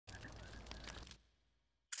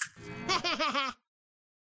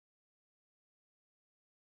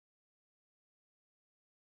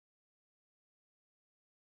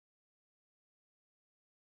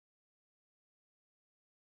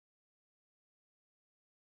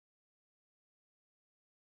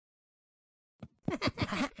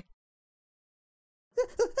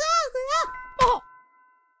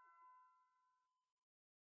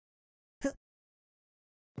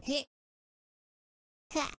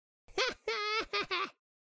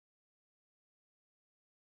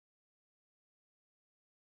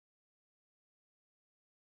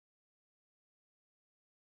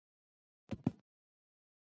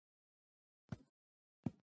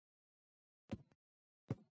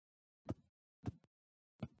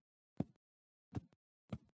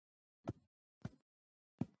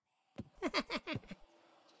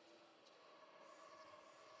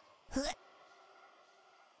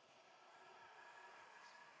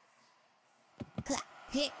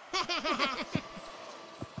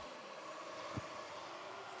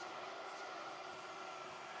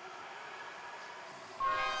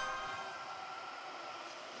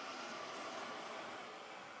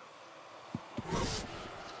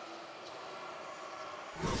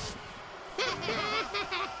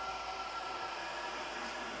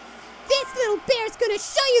This little bear's gonna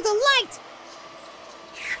show you the light!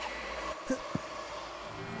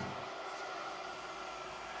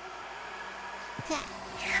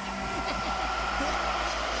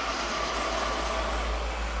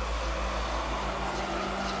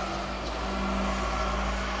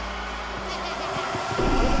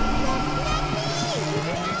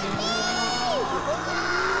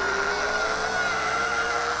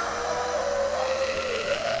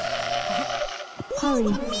 Hurry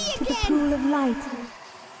to the pool of light.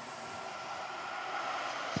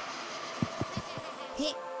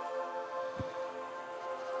 Hey,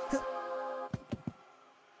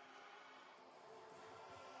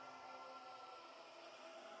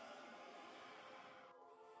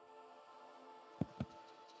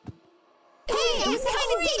 I was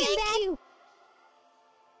kind of digging that!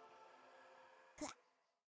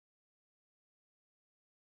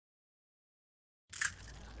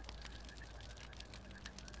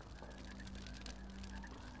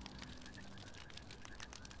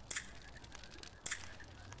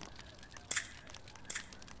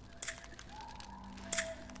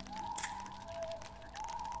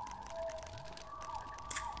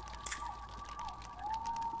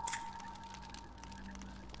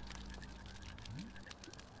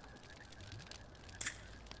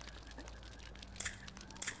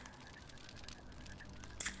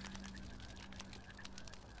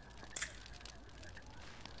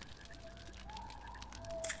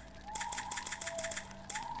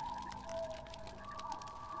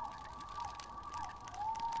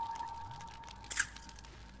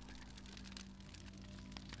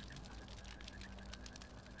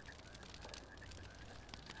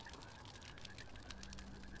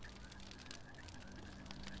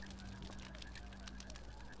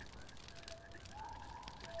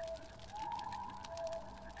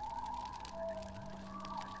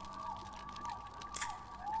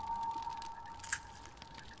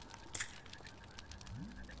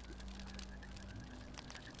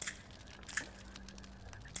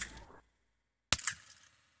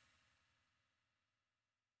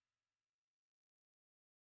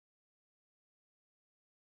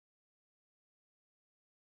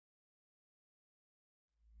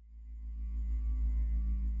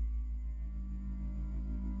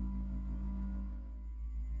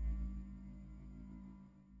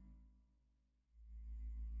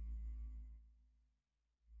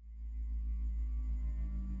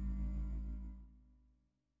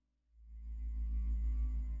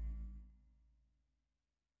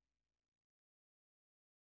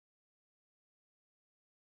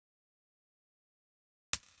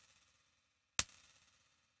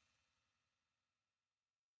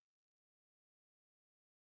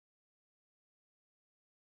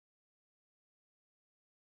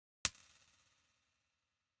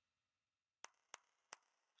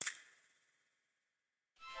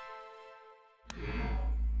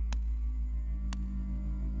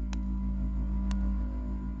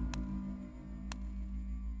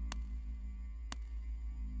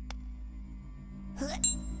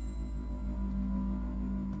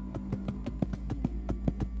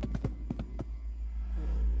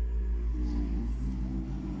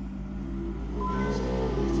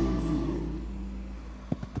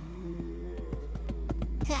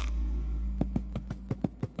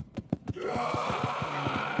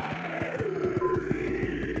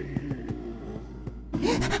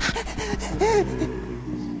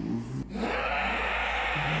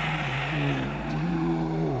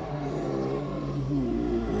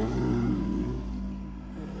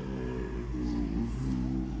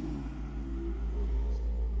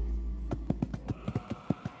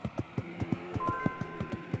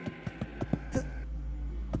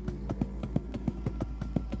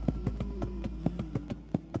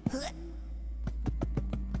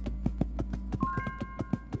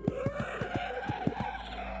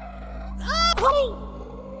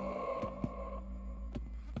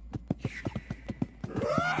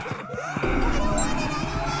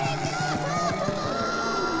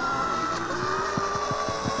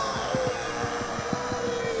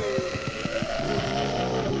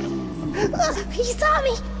 He saw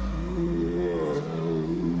me!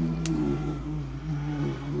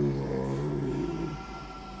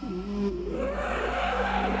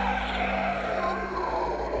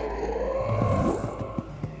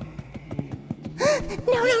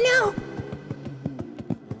 No, no, no!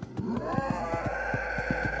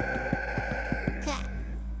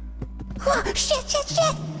 Oh, shit, shit,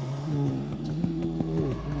 shit!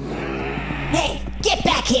 Hey, get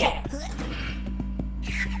back here!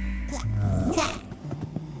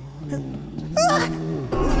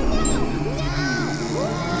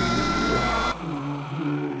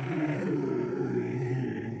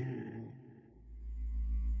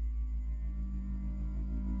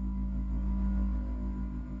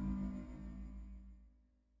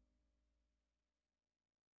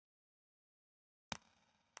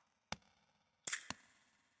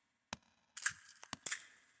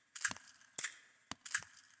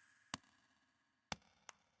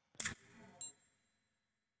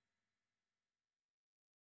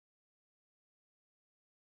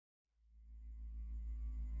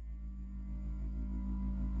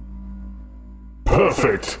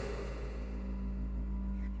 Perfect!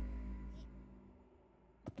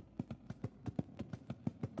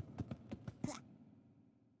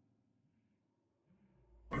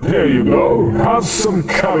 There you go. Have some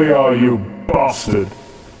caviar, you bastard!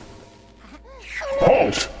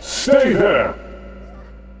 Halt! Stay there!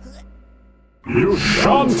 You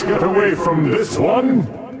shan't get away from this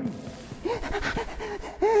one!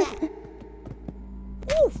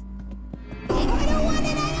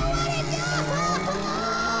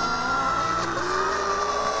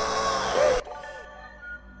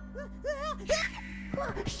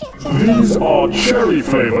 These are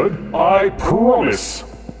cherry-flavored, I promise!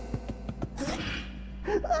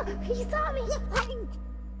 He saw me!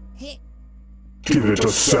 Give it a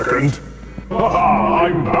second. Haha,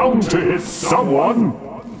 I'm bound to hit someone!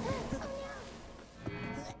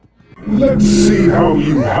 Let's see how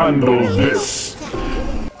you handle this! It's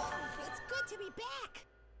good to be back!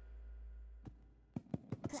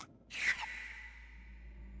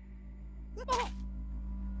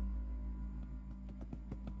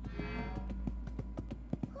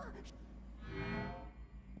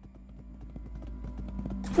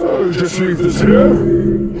 Just leave this here.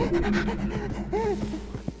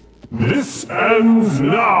 This ends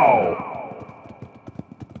now!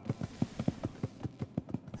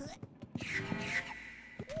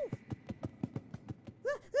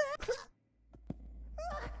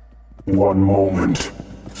 One moment.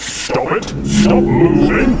 Stop it! Stop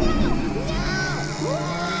moving!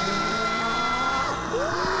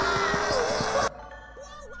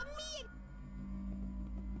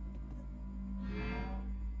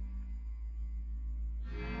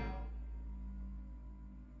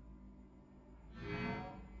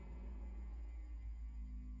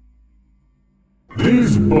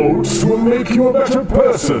 These bolts will make you a better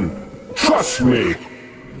person! Trust me!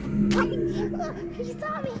 He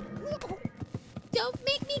saw me! Don't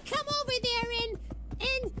make me come over there and...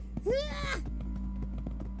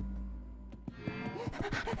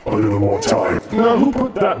 A little more time. Now who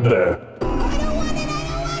put that there?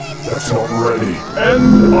 That's not ready.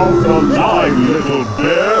 End of the line, little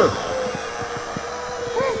bear!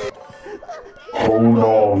 Hold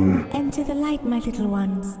on. Enter the light, my little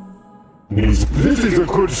ones. This is a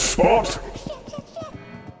good spot.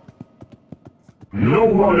 No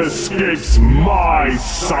one escapes my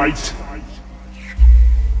sight.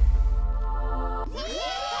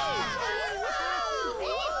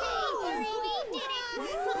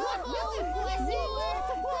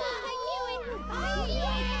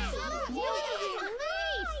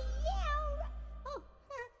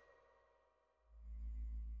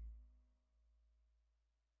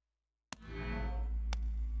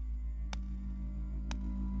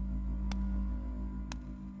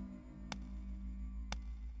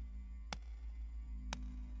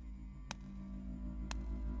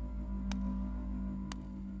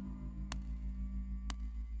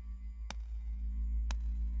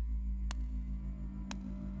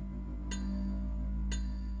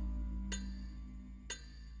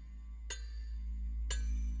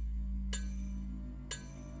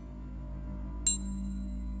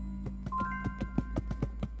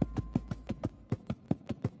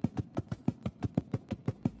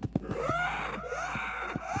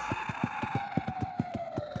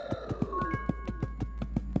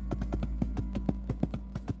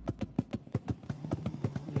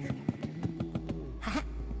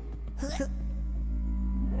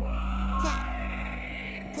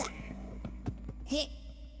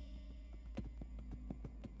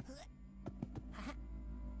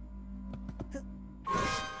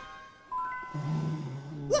 No,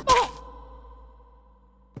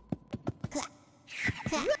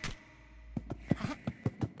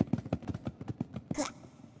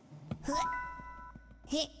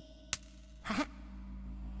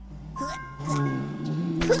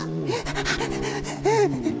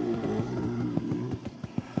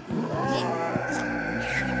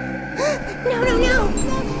 no, no!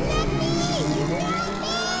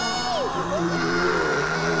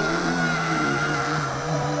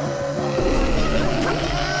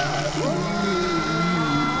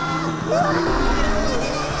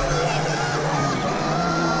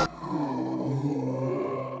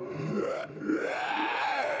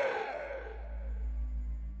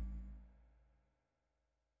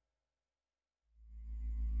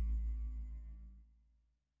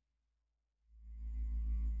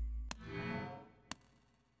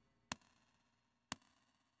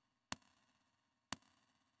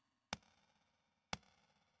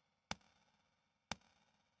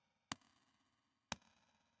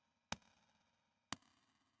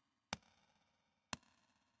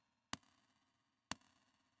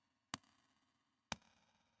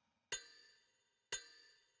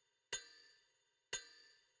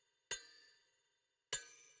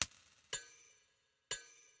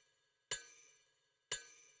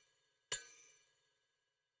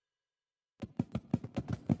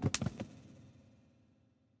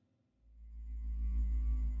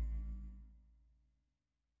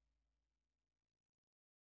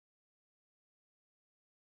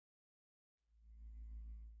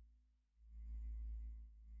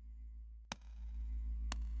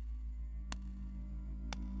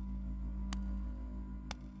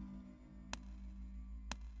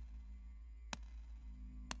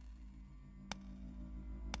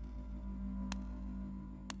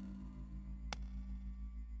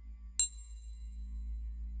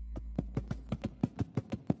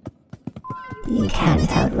 You can't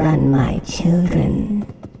outrun my children.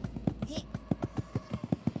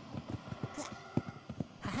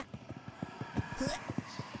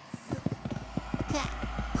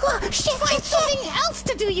 Find something else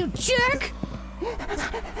to do, you jerk!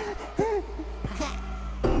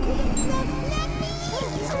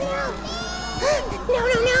 No,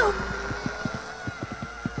 no, no!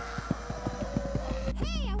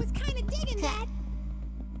 Hey, I was kind of digging that.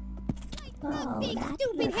 Oh, Big that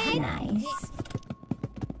stupid looks head. nice.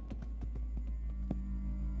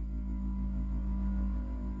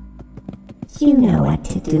 You know what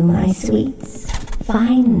to do, my sweets.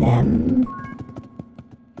 Find them.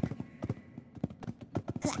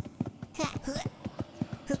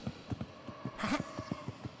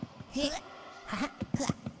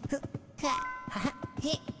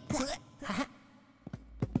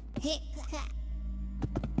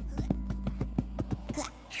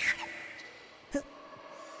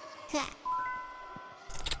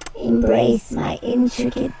 Embrace my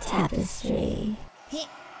intricate tapestry.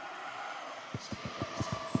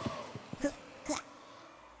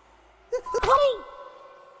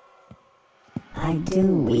 I do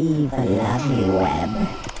weave a lovely web.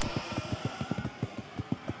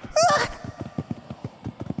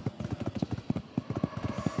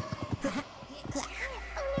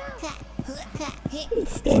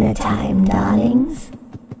 It's dinner time, darlings.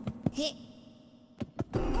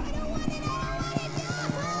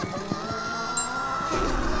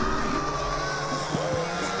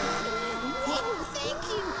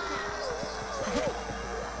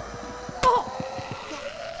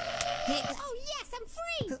 Oh yes, I'm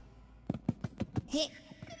free!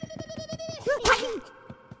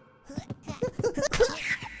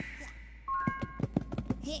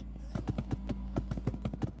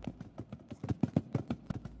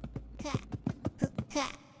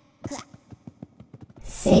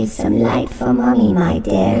 Save some light for mommy, my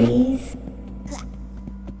dearies.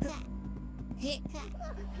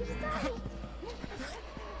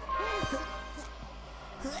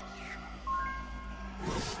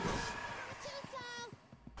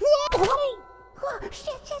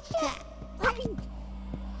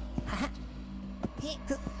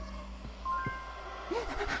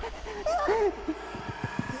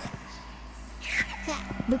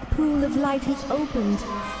 The pool of light has opened.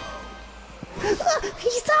 He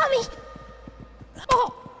saw me!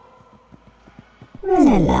 Run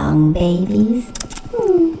along, babies.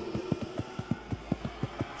 Oh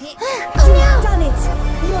no! Done it!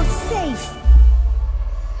 You're safe!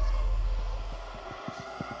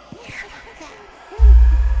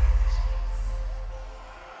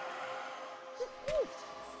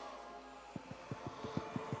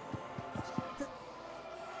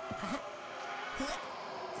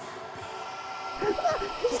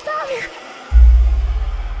 He saw me!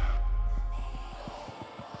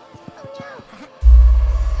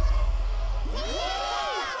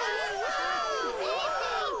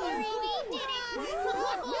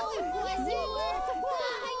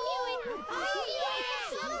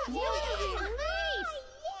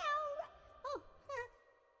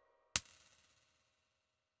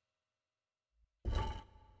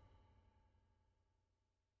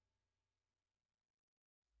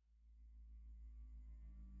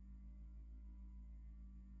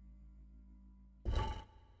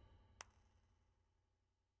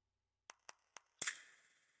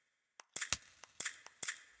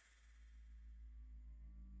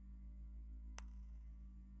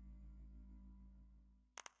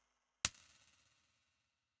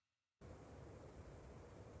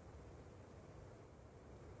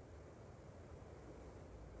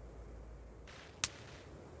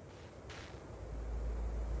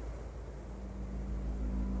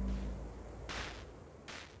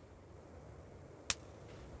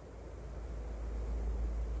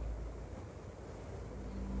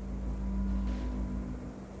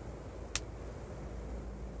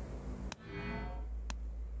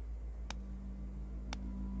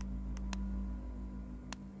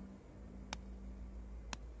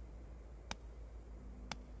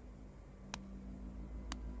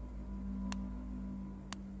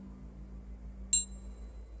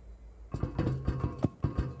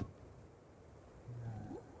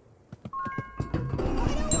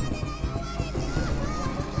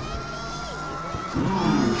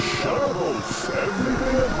 Thunderbolts,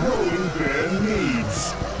 everything a growing bear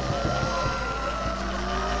needs.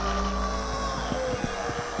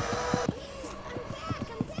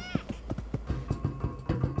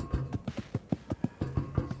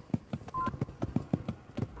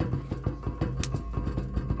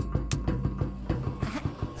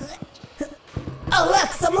 Oh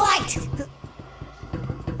look, some light!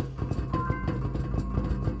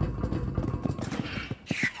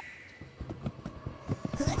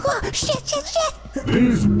 Shit!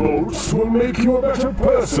 These bolts will make you a better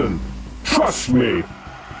person. Trust me.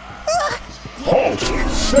 Halt!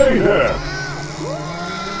 Stay there!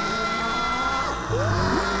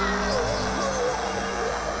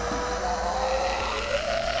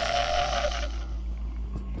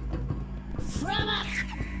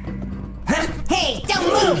 Hey, don't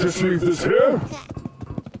I'll move! just leave this here.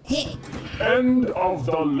 End of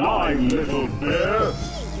the line, little bear.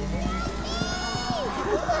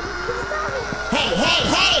 Hey!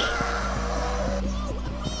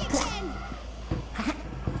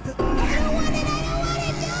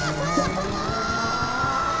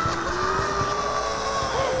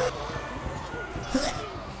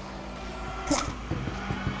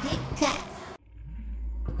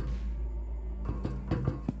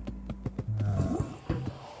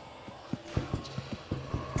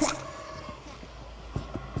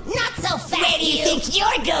 Not so fast! Where do you think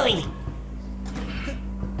you're going?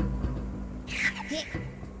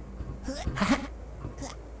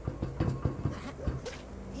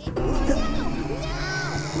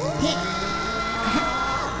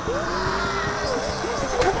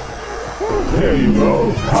 There you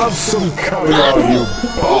go. Have some caviar, you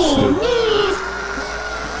bastard.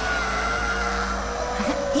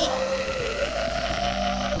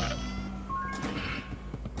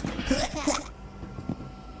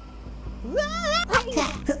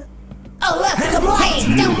 Oh look, some light!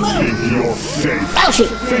 Don't move! Think you're safe. Oh shit!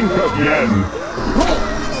 Think again.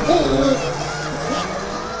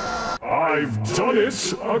 I've done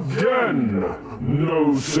it again. No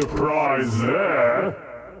surprise there.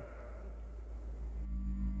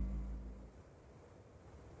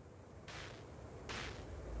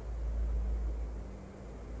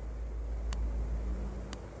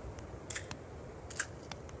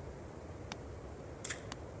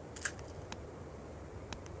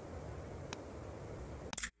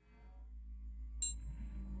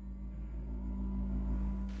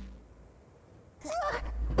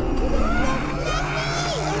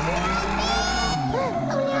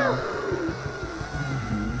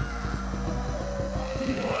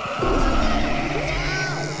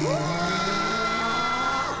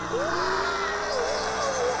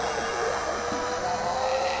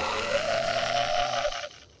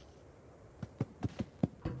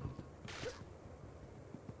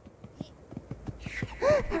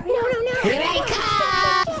 No! Here I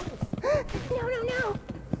come! No!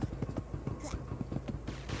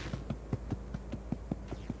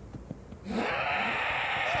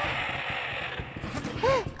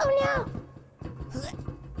 Oh no!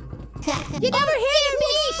 You never hit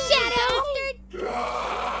me, Shadow!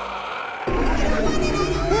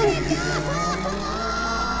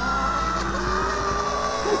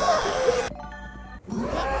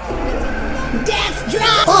 Death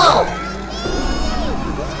drop! Oh!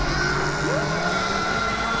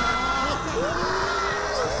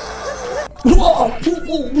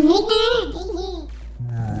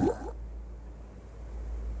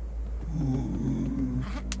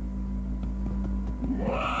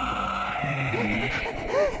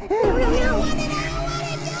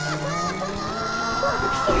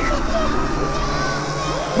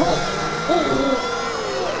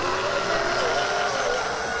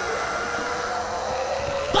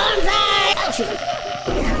 Bonsai!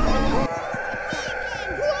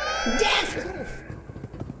 Death!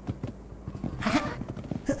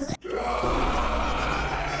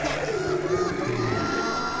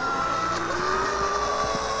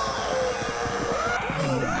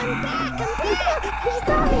 I'm back! He's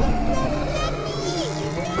sorry!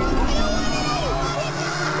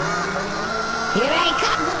 Here I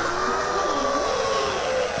come!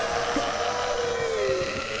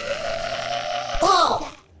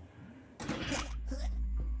 Oh!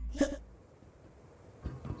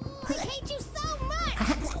 I hate you so much!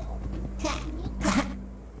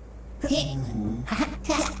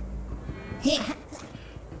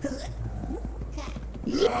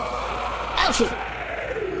 Oh shit!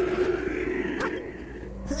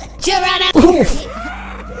 Geronimo!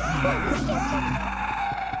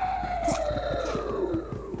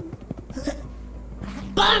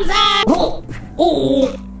 Bonsai!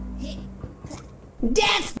 Oh!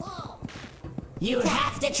 Death! You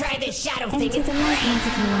have to try this shadow thing. Enter the light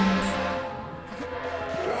magical ones.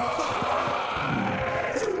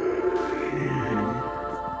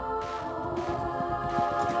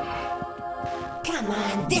 Come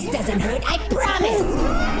on, this doesn't hurt, I promise!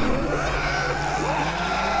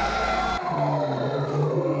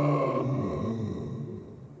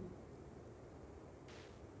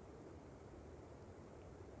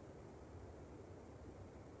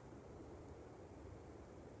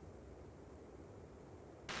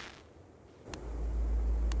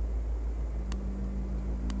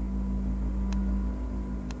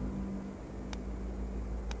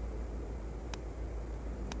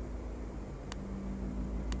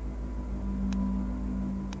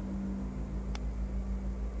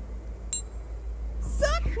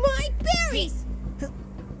 Suck my berries!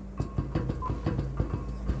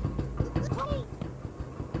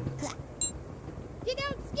 You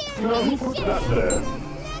don't scare me! Now who put that there?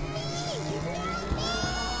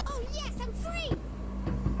 Oh yes, I'm free!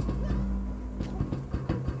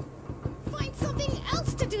 Find something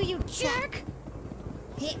else to do, you jerk!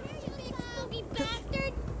 You big spooky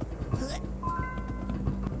bastard!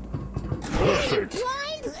 Perfect.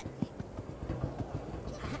 Blind?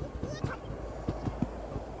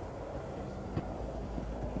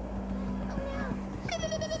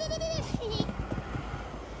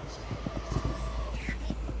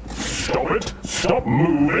 Stop it! Stop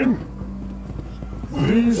moving!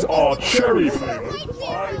 These are cherry flavored. Right there,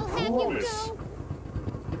 I I'll have you promise. go!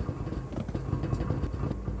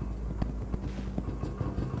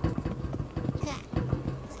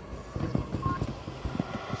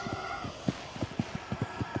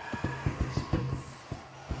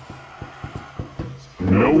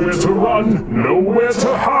 Nowhere to run, nowhere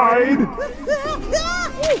to hide.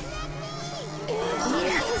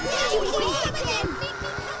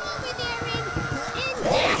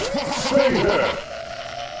 Stay there.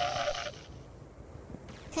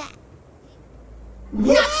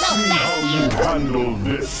 Not so See fast, how you handle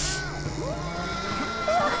this.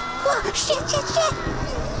 Shit, shit, shit!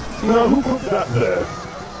 Now who put that there?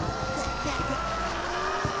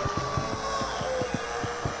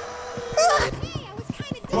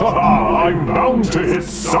 Haha, I'm bound to hit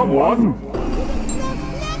someone.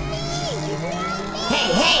 Hey,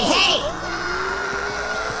 hey, hey!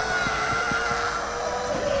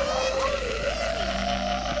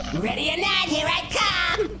 Ready or not, here I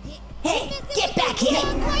come! Hey, get back here!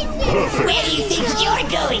 Where do you think you're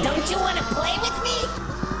going? Don't you want to play with me?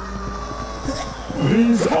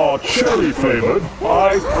 These are cherry flavored,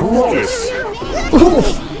 I promise.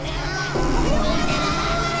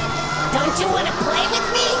 Don't you want to play with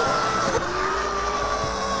me?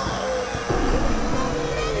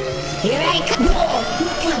 Here I come!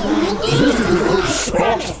 Come on, this doesn't hurt, I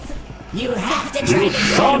promise! You have to try You to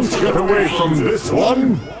can't get away from this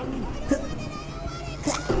one.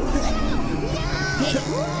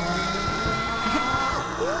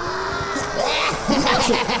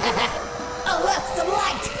 Oh, look, some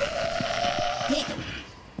light!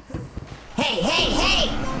 Hey, hey, hey!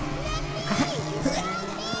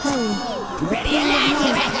 Ready or not,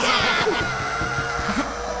 here I come!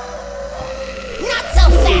 Not so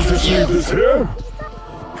fast, Leave you! this here.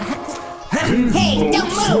 These Hey, don't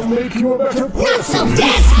bolts will move! make you a better Not so person.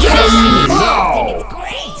 fast, you! Now. It's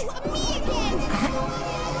great!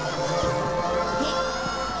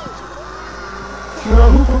 Now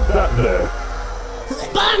who put that there?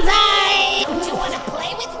 Bonsai! Don't you want to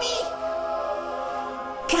play with me?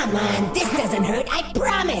 Come on, this doesn't hurt, I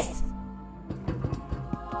promise!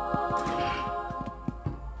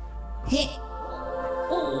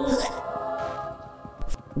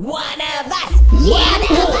 One of us! One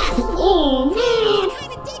of us! Oh,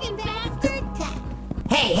 kind of digging, bastard!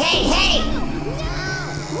 Hey, hey, hey!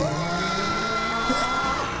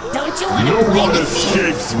 Don't you want to No play one with me?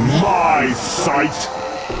 escapes my sight.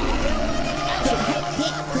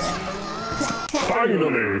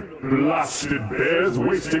 Finally, blasted bears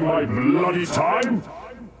wasting my bloody time.